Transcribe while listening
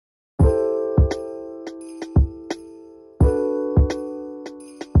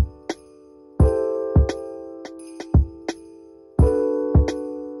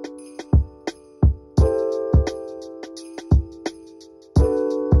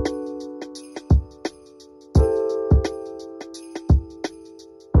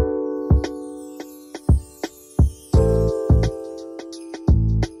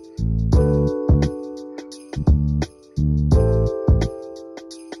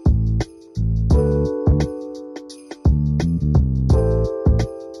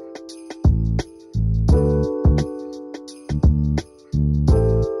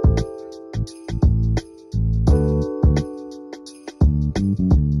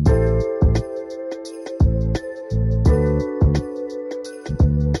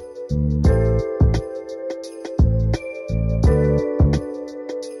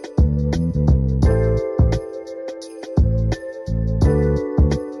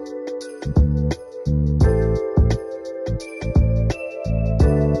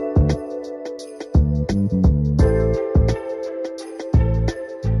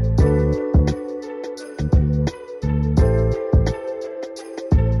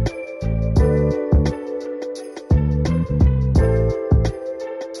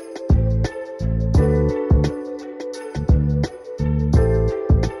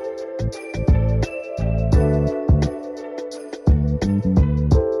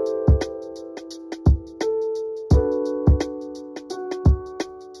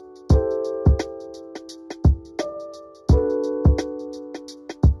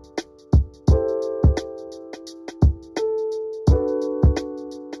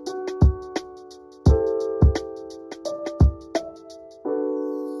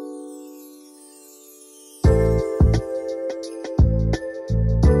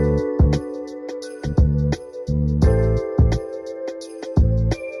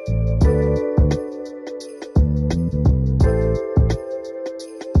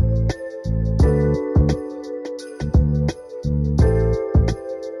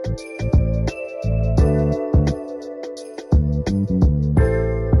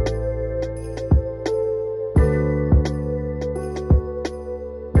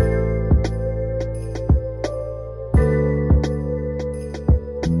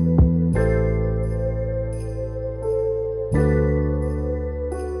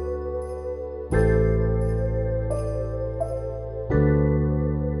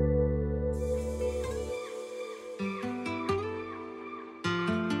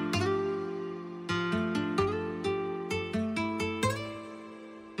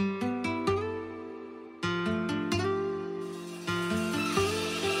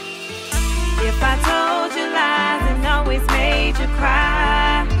made you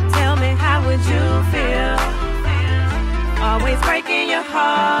cry, tell me how would you feel? Always breaking your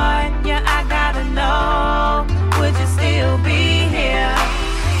heart, yeah, I gotta know, would you still be here?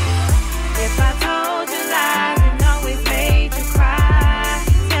 If I told you lies and always made you cry,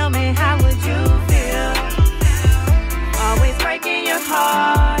 tell me how would you feel? Always breaking your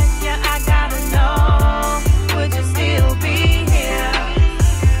heart, yeah, I gotta know, would you still be here?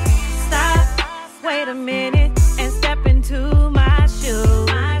 Stop, wait a minute, and step into my shoes.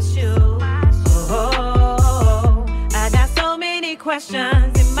 Oh, I got so many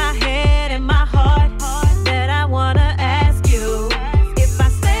questions in my head and my heart that I wanna ask you. If I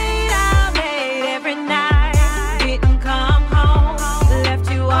stayed out late every night, didn't come home, left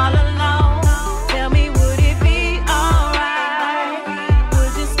you all alone, tell me, would it be alright?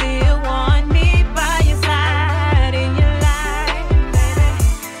 Would you still want me by your side in your life?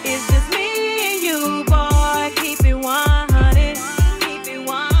 It's just me and you, boy, keep it 100, keep it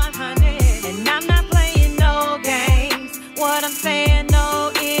 100. And I'm not playing no games, what I'm saying,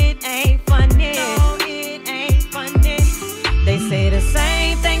 no, it ain't funny, no, it ain't funny. They say the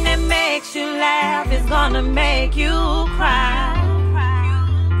same thing that makes you laugh is gonna make you cry.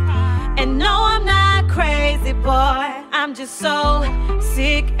 And no, I'm not crazy, boy, I'm just so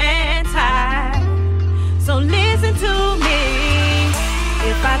sick and tired. So listen to me.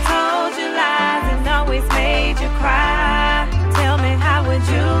 If I told you lies and always made you cry, tell me how would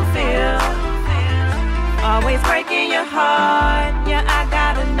you feel? Always breaking your heart, yeah, I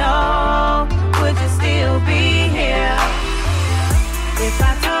gotta know, would you still be here? If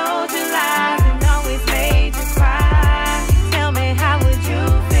I told you lies and always made you cry, tell me how would you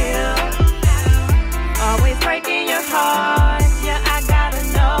feel? Always breaking your heart, yeah, I gotta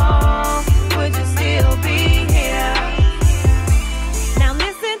know, would you still be here? Now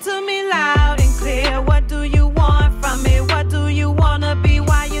listen to me loud and clear, what do you want from me? What do you wanna be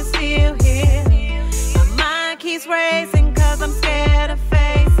while you're still here? My mind keeps racing cause I'm scared of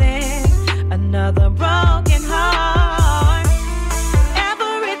facing another broken heart.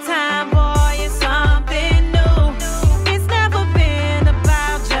 Every time, boy, it's something new. It's never been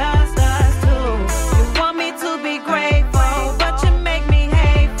about just us two. You want me to be grateful, but you make me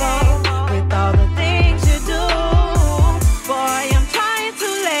hateful with all the things you do. Boy, I'm trying to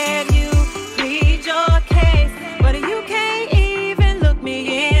let you plead your case, but you can't even look me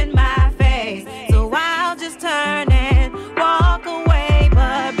in my face. So I'll just turn and walk away.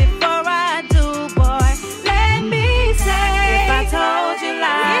 But before I do, boy, let me say, if I told you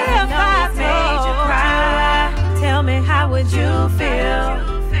lies and always made you cry, tell me how would you feel?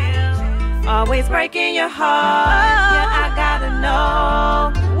 Always breaking your heart, yeah, I gotta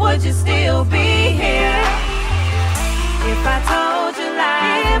know, would you still be here? If I told you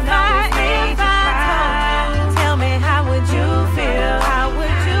lies and always made you cry, tell me how would you feel? How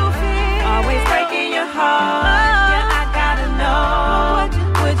would you feel? Always breaking your heart, yeah, I gotta know,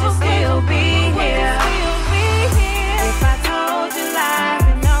 would you still be here? If I told you lies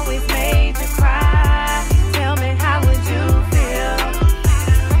and always made you cry, tell me how would you feel?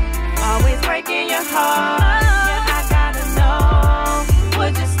 Always breaking your heart, yeah, I gotta know,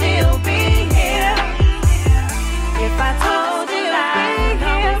 would you still be here? If I told you lies and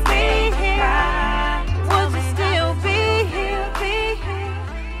always made you cry, would you still be here?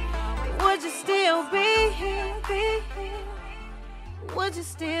 Would you still be here? Would you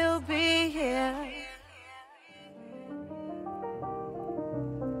still be here?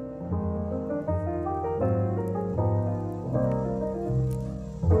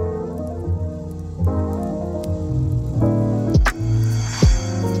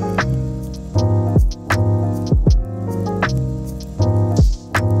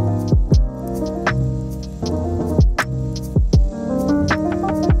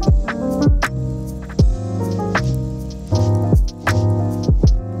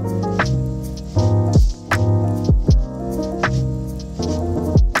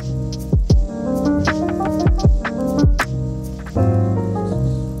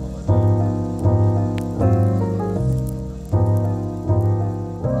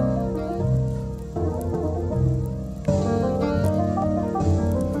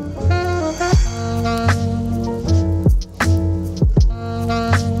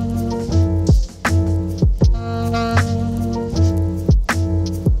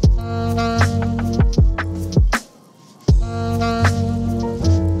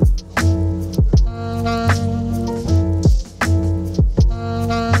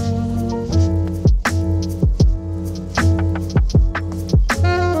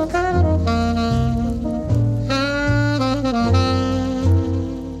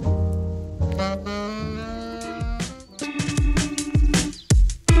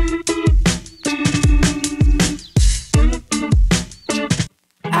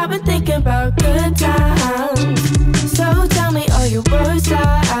 I've been thinking about good times. So tell me all your worst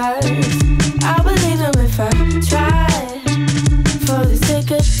lies. I'll believe them if I try. For the sake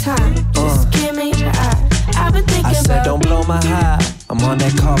of time, just give me the eye. I've been thinking I said don't blow my high, I'm on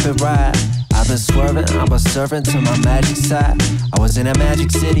that carpet ride. I've been swerving, I was serving to my magic side. I was in that magic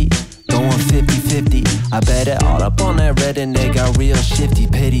city, going 50-50. I bet it all up on that red and they got real shifty.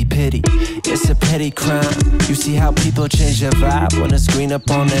 Pity, pity, it's a petty crime. You see how people change their vibe when it's green up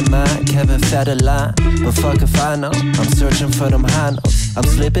on their mind. Kevin fed a line, but fuck if I know. I'm searching for them high notes. I'm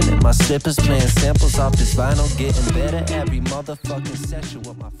slipping in my slippers, playing samples off this vinyl. Getting better every motherfucking session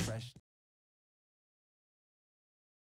with my fresh